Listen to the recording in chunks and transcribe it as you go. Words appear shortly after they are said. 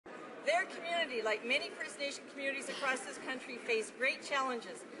Their community, like many First Nation communities across this country, face great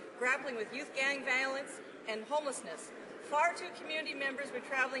challenges, grappling with youth gang violence and homelessness. Far too community members were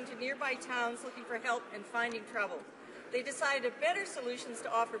traveling to nearby towns looking for help and finding trouble. They decided better solutions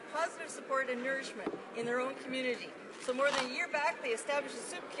to offer positive support and nourishment in their own community. So more than a year back, they established a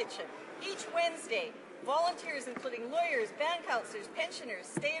soup kitchen. Each Wednesday, volunteers including lawyers, band counselors, pensioners,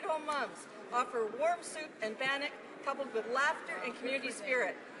 stay-at-home moms offer warm soup and bannock coupled with laughter and community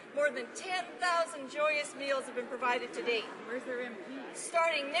spirit. More than 10,000 joyous meals have been provided to date. Where's their MP?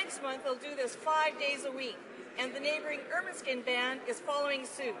 Starting next month, they'll do this 5 days a week, and the neighboring Ermineskin band is following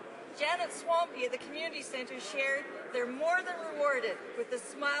suit. Janet Swampy at the Community Centre shared they're more than rewarded with the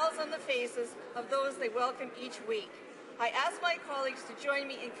smiles on the faces of those they welcome each week. I ask my colleagues to join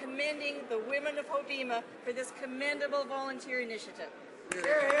me in commending the women of Hobbema for this commendable volunteer initiative.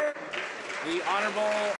 The Honourable